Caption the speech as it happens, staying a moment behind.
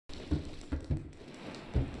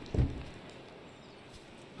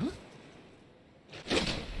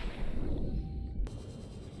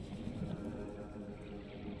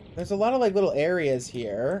There's a lot of, like, little areas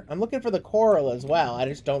here. I'm looking for the coral as well. I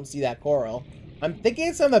just don't see that coral. I'm thinking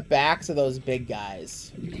it's on the backs of those big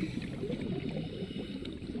guys.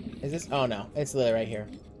 Is this? Oh, no. It's literally right here.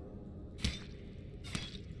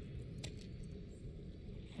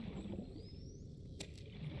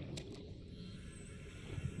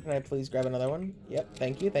 Can I please grab another one? Yep.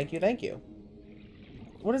 Thank you, thank you, thank you.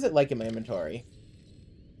 What is it like in my inventory?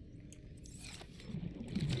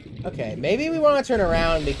 Okay, maybe we want to turn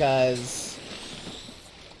around because...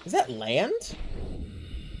 Is that land?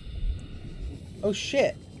 Oh,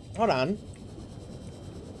 shit. Hold on.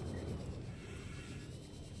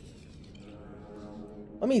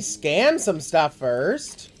 Let me scan some stuff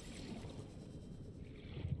first.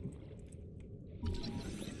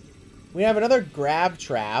 We have another grab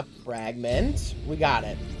trap fragment. We got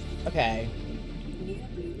it. Okay. New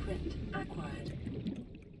blueprint acquired.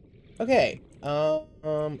 Okay.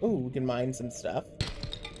 Ooh, we can mine some stuff.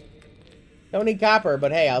 Don't need copper,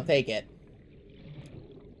 but hey, I'll take it.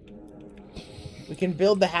 We can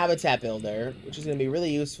build the habitat builder, which is going to be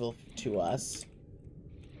really useful to us.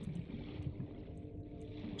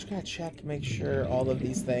 Just gotta check, make sure all of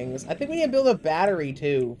these things. I think we need to build a battery,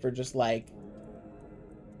 too, for just, like...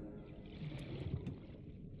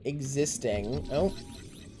 existing. Oh.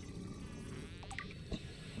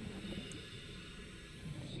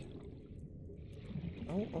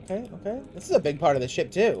 Oh, okay, okay. This is a big part of the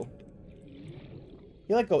ship, too.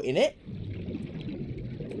 You, like, go in it?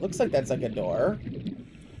 It looks like that's, like, a door.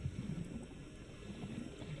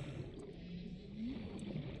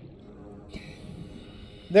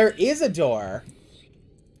 There is a door.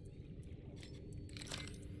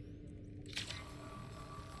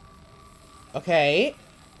 Okay.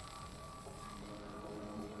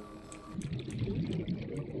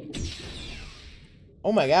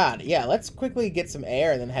 Oh my god, yeah, let's quickly get some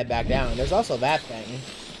air and then head back down. There's also that thing.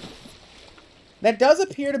 That does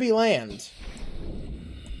appear to be land.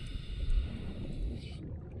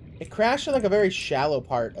 It crashed in like a very shallow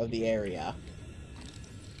part of the area.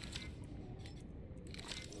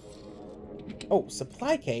 Oh,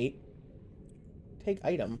 supply Kate. Take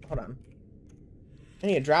item. Hold on. I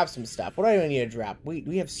need to drop some stuff. What do I even need to drop?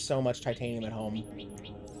 We have so much titanium at home.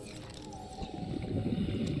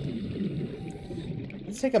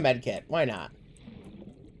 Let's take a med kit. Why not?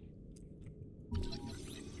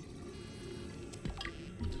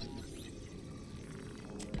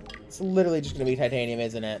 It's literally just going to be titanium,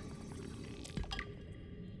 isn't it?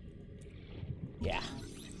 Yeah.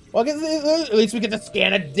 Well, I guess at least we get to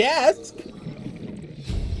scan a desk.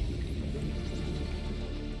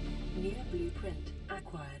 New blueprint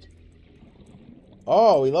acquired.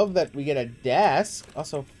 Oh, we love that we get a desk.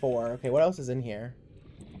 Also 4. Okay, what else is in here?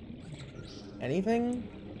 Anything?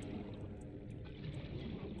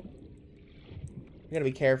 I gotta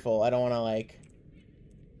be careful. I don't want to, like...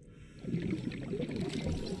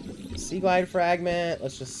 Sea glide fragment.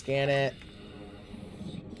 Let's just scan it.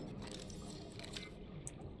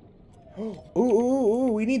 Ooh, ooh,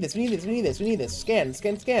 ooh, we need this, we need this, we need this, we need this. Scan,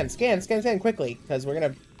 scan, scan, scan, scan, scan, quickly. Because we're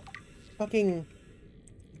gonna fucking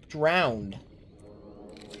drown.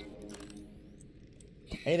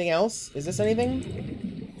 Anything else? Is this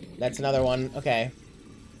anything? That's another one. Okay.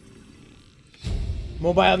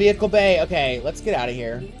 Mobile vehicle bay. Okay, let's get out of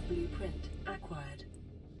here. New blueprint acquired.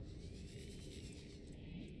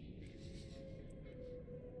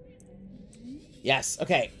 Yes.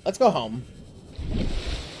 Okay, let's go home.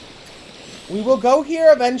 We will go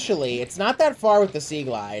here eventually. It's not that far with the Sea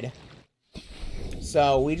Glide.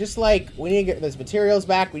 So we just, like, we need to get those materials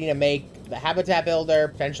back. We need to make the habitat builder,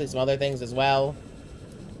 potentially some other things as well.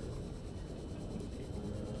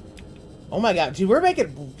 Oh my god, dude, we're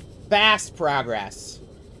making fast progress.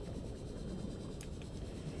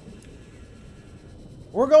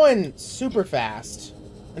 We're going super fast.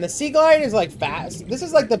 And the Sea Glide is, like, fast. This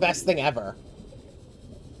is, like, the best thing ever.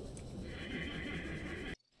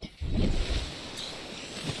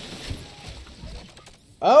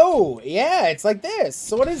 Oh, yeah, it's like this.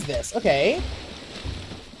 So what is this? Okay.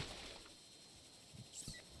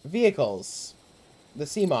 Vehicles. The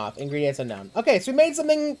sea moth. Ingredients unknown. Okay, so we made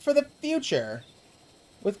something for the future.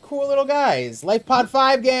 With cool little guys. Life Pod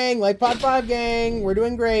 5 gang. Life Pod 5 gang. We're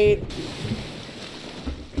doing great.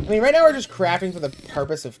 I mean, right now we're just crafting for the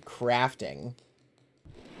purpose of crafting.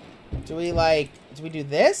 Do we, like... Do we do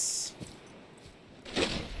this?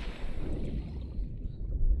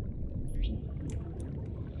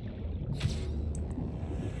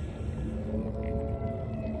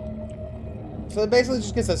 So it basically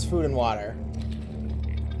just gets us food and water.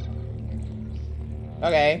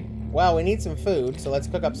 Okay. Well, we need some food, so let's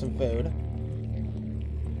cook up some food.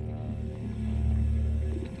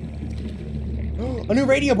 A new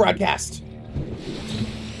radio broadcast.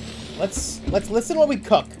 Let's listen while we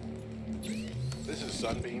cook. This is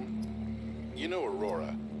Sunbeam. You know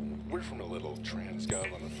Aurora. We're from a little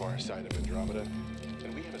transgov on the far side of Andromeda,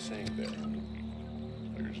 and we have a saying there.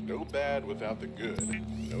 There's no bad without the good,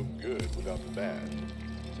 no good without the bad.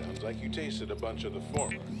 Sounds like you tasted a bunch of the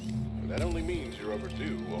former, but that only means you're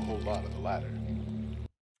overdue a whole lot of the latter.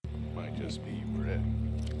 Might just be bread.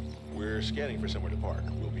 We're scanning for somewhere to park.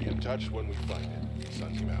 We'll be in touch when we find it.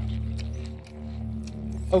 Sunbeam out.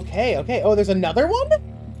 Okay, okay. Oh, there's another one?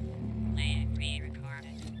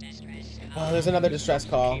 Oh, there's another distress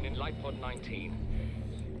call. In life pod 19.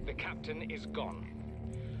 The captain is gone.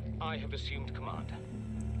 I have assumed command.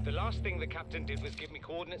 The last thing the captain did was give me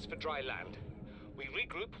coordinates for dry land. We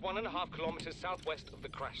regroup 1.5 kilometers southwest of the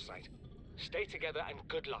crash site. Stay together and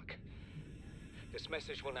good luck. This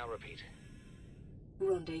message will now repeat.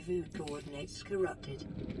 Rendezvous coordinates corrupted.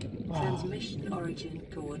 Transmission origin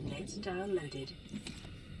coordinates downloaded.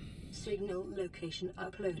 Signal location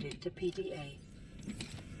uploaded to PDA.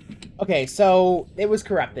 Okay, so it was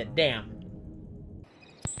corrupted. Damn.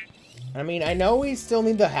 I mean, I know we still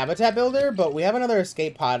need the habitat builder, but we have another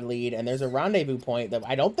escape pod lead, and there's a rendezvous point that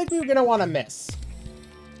I don't think we were going to want to miss.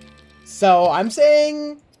 So I'm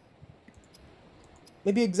saying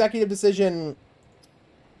maybe executive decision,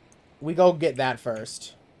 we go get that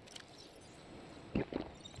first.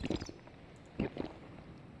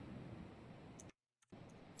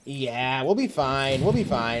 Yeah, we'll be fine. We'll be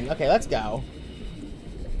fine. Okay, let's go.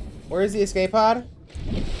 Where is the escape pod?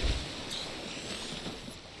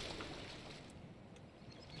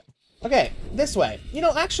 Okay, this way. You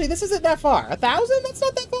know, actually, this isn't that far. 1,000? That's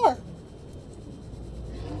not that far.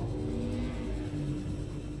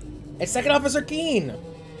 It's Second Officer Keen.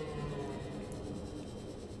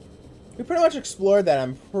 We pretty much explored that,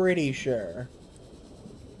 I'm pretty sure.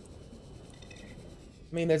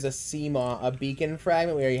 I mean, there's a beacon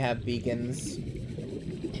fragment. We already have beacons.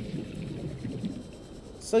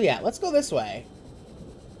 So yeah, let's go this way.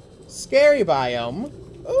 Scary biome.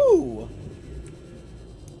 Ooh.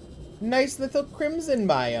 Nice little crimson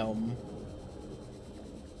biome.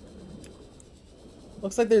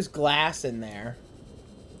 Looks like there's glass in there.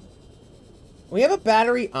 We have a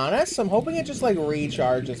battery on us, so I'm hoping it just like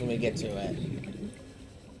recharges when we get to it.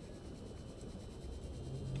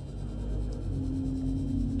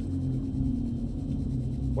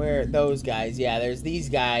 Where are those guys? Yeah, there's these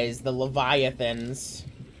guys, the Leviathans.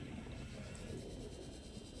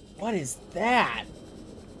 What is that?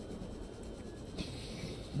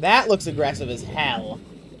 That looks aggressive as hell.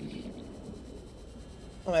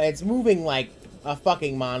 Oh, it's moving like a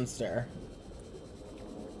fucking monster.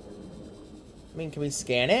 I mean, can we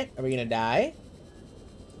scan it? Are we gonna die?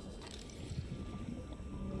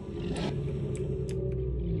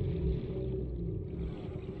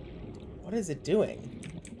 What is it doing?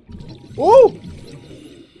 Ooh!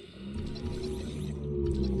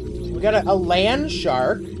 We got a land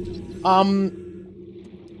shark. I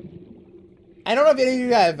don't know if any of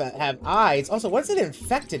you have eyes. Also, what's it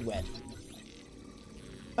infected with?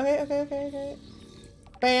 Okay.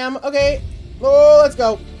 Bam, okay. Oh, let's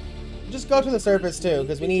go. Just go to the surface, too,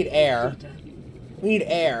 because we need air. We need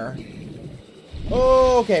air.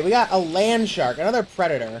 Okay, we got a land shark. Another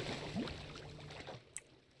predator.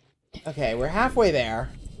 Okay, we're halfway there.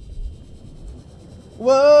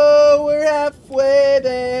 Whoa, we're halfway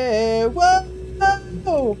there.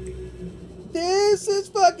 Whoa! This is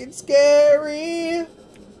fucking scary.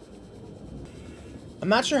 I'm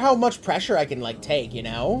not sure how much pressure I can, like, take, you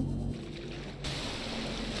know?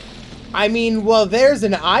 I mean, well, there's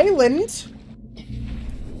an island.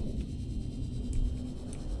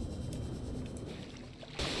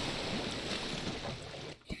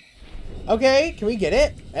 Okay, can we get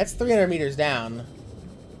it? That's 300 meters down.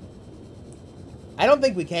 I don't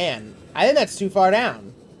think we can. I think that's too far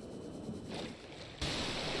down.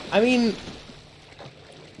 I mean,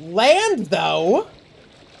 land, though.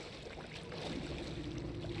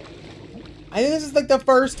 I think this is like the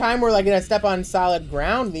first time we're like gonna step on solid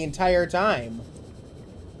ground the entire time.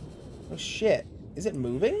 Oh shit. Is it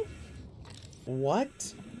moving?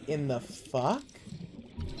 What in the fuck?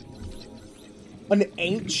 An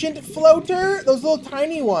ancient floater? Those little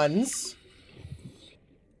tiny ones.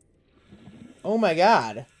 Oh my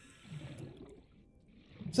god.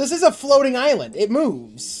 So this is a floating island. It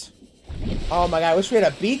moves. Oh my god, I wish we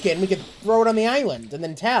had a beacon. We could throw it on the island and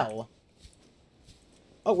then tell.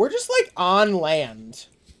 Oh, we're just, like, on land.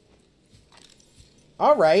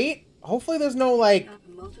 Alright. Hopefully there's no, like...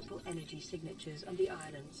 Multiple energy signatures on the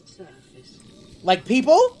island's surface. Like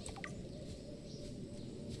people?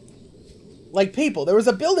 Like people. There was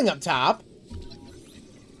a building up top.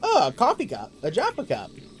 Oh, a coffee cup. A Jaffa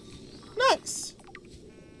cup. Nice.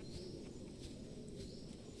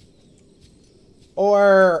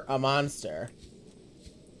 Or a monster.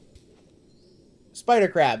 Spider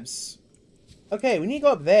crabs. Okay, we need to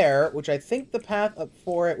go up there, which I think the path up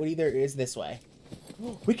for it would either is this way.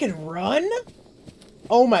 We can run?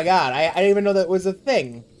 Oh my god, I didn't even know that was a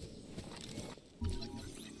thing.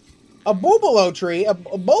 A boobalo tree, a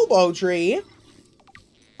bobo tree.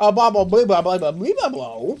 A bobble blah blah blah blah blah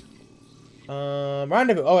blah.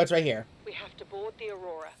 Rendezvous. Oh, it's right here. We have to board the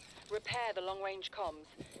Aurora, repair the long-range comms,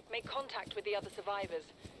 make contact with the other survivors.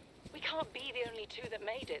 We can't be the only two that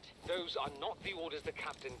made it. Those are not the orders the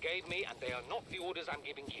captain gave me, and they are not the orders I'm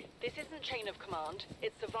giving you. This isn't chain of command,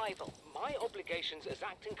 it's survival. My obligations as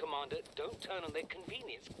acting commander don't turn on their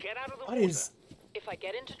convenience. Get out of the What water. is... If I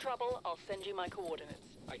get into trouble, I'll send you my coordinates.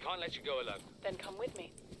 I can't let you go alone. Then come with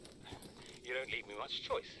me. You don't leave me much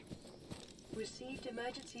choice. Received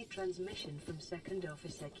emergency transmission from Second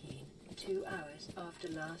Officer Keen 2 hours after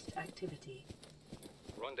last activity.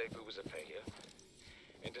 Rendezvous was a failure.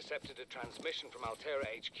 Intercepted a transmission from Altera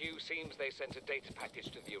HQ. Seems they sent a data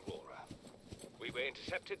package to the Aurora. We were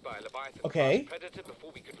intercepted by a Leviathan-class predator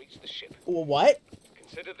before we could reach the ship. Well, what?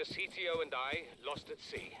 Consider the CTO and I lost at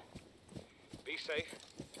sea. Be safe.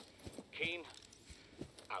 Keen.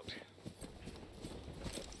 Out.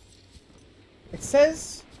 It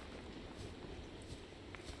says...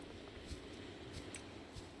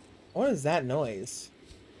 What is that noise?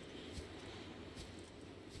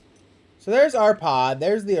 So there's our pod,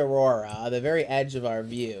 there's the Aurora, the very edge of our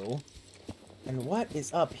view. And what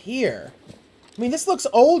is up here? I mean, this looks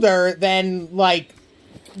older than, like,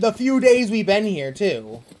 the few days we've been here,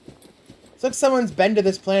 too. It's like someone's been to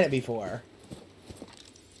this planet before.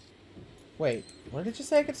 Wait, what did you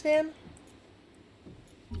say I could scan?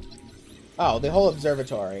 Oh, the whole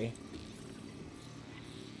observatory.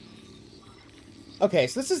 Okay,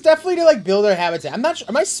 so this is definitely to, like, build our habitat. I'm not sure.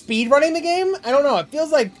 Am I speedrunning the game? I don't know. It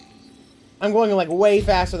feels like I'm going, like, way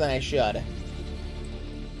faster than I should.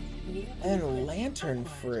 And lantern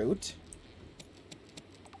fruit.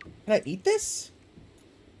 Can I eat this?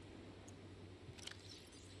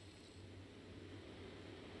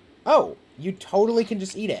 Oh, you totally can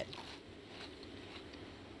just eat it.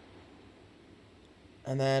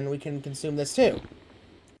 And then we can consume this, too.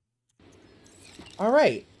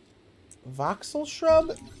 Alright. Voxel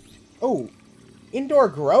shrub? Oh, indoor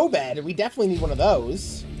grow bed. We definitely need one of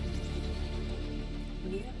those.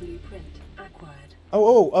 New blueprint acquired.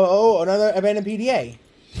 Oh, another abandoned PDA.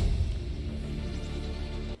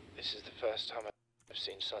 This is the first time I've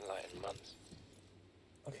seen sunlight in months.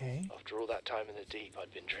 Okay. After all that time in the deep,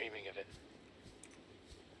 I'd been dreaming of it.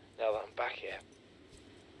 Now that I'm back here,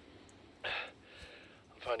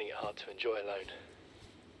 I'm finding it hard to enjoy alone.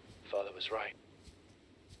 Father was right.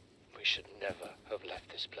 We should never have left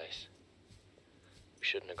this place. We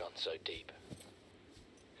shouldn't have gone so deep.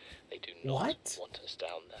 They do not want us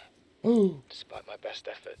down there. Ooh. Despite my best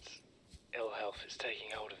efforts, ill health is taking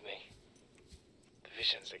hold of me. The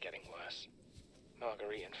visions are getting worse.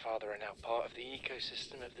 Marguerite and Father are now part of the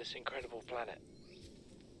ecosystem of this incredible planet.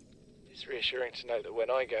 It's reassuring to know that when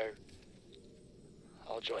I go,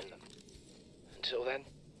 I'll join them. Until then,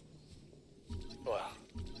 well,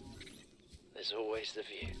 there's always the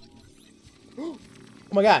view. Oh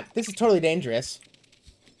my god, this is totally dangerous.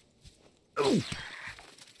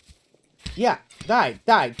 Yeah, die.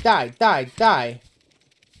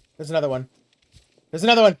 There's another one.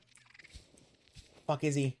 Fuck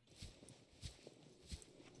is he?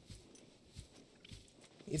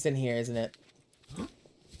 It's in here, isn't it?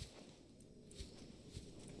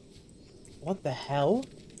 What the hell?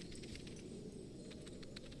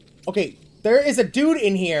 Okay, there is a dude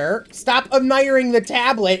in here. Stop admiring the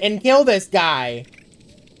tablet and kill this guy.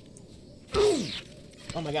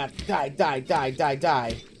 Oh my god.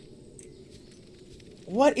 Die.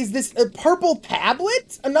 What is this? A purple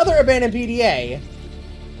tablet? Another abandoned PDA.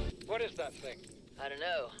 What is that thing? I don't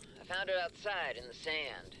know. I found it outside in the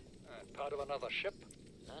sand. Part of another ship?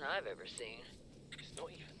 None I've ever seen. It's not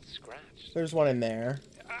even scratched. There's one in there.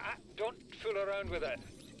 Don't fool around with it.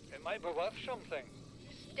 It might be worth something.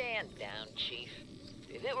 Stand down, Chief.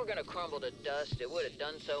 If it were gonna crumble to dust, it would have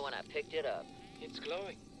done so when I picked it up. It's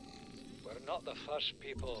glowing. We're not the first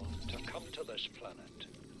people to come to this planet.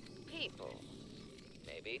 People.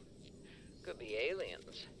 Maybe. Could be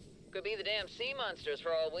aliens. Could be the damn sea monsters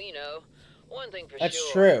for all we know. One thing for That's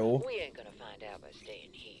sure. true. We ain't gonna find out by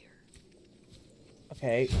staying here.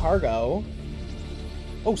 Okay, cargo.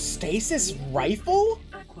 Oh, stasis rifle?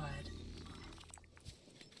 Acquired.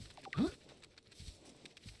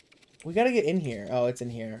 We gotta get in here. Oh, it's in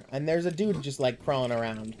here. And there's a dude just, like, crawling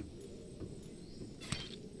around.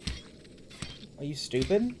 Are you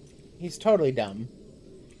stupid? He's totally dumb.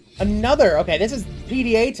 Another! Okay, this is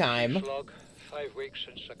PDA time. Slog, 5 weeks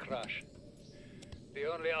since the crash.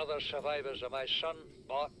 The only other survivors are my son,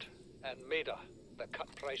 Bart, and Maida, the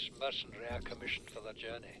cut-price mercenary I commissioned for the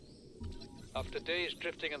journey. After days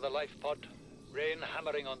drifting in the life pod, rain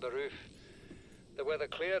hammering on the roof, the weather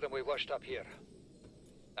cleared and we washed up here.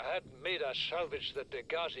 I had Maida salvage the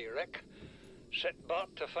Degazi wreck, set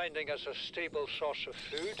Bart to finding us a stable source of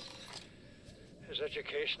food. His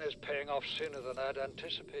education is paying off sooner than I'd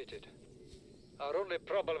anticipated. Our only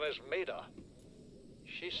problem is Maida.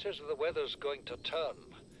 She says the weather's going to turn.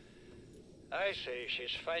 I say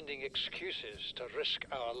she's finding excuses to risk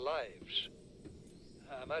our lives.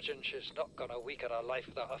 I imagine she's not gonna weaken her life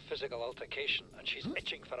without a physical altercation, and she's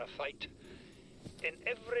itching for a fight. In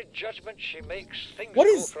every judgment she makes, things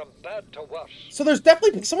go from bad to worse. So there's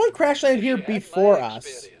definitely someone crash landed here before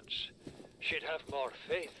us. She'd have more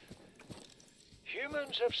faith.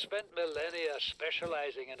 Humans have spent millennia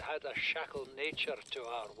specializing in how to shackle nature to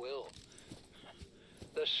our will.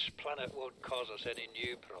 This planet won't cause us any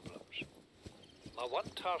new problems. My one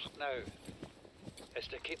task now is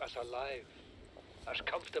to keep us alive, as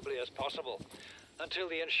comfortably as possible, until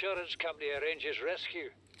the insurance company arranges rescue.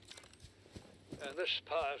 In this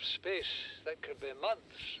part of space, that could be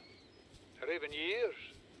months, or even years.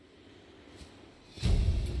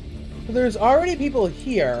 So there's already people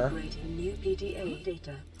here. New PDA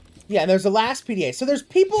data. Yeah, and there's the last PDA. So there's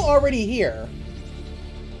people already here.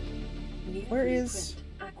 New Where is...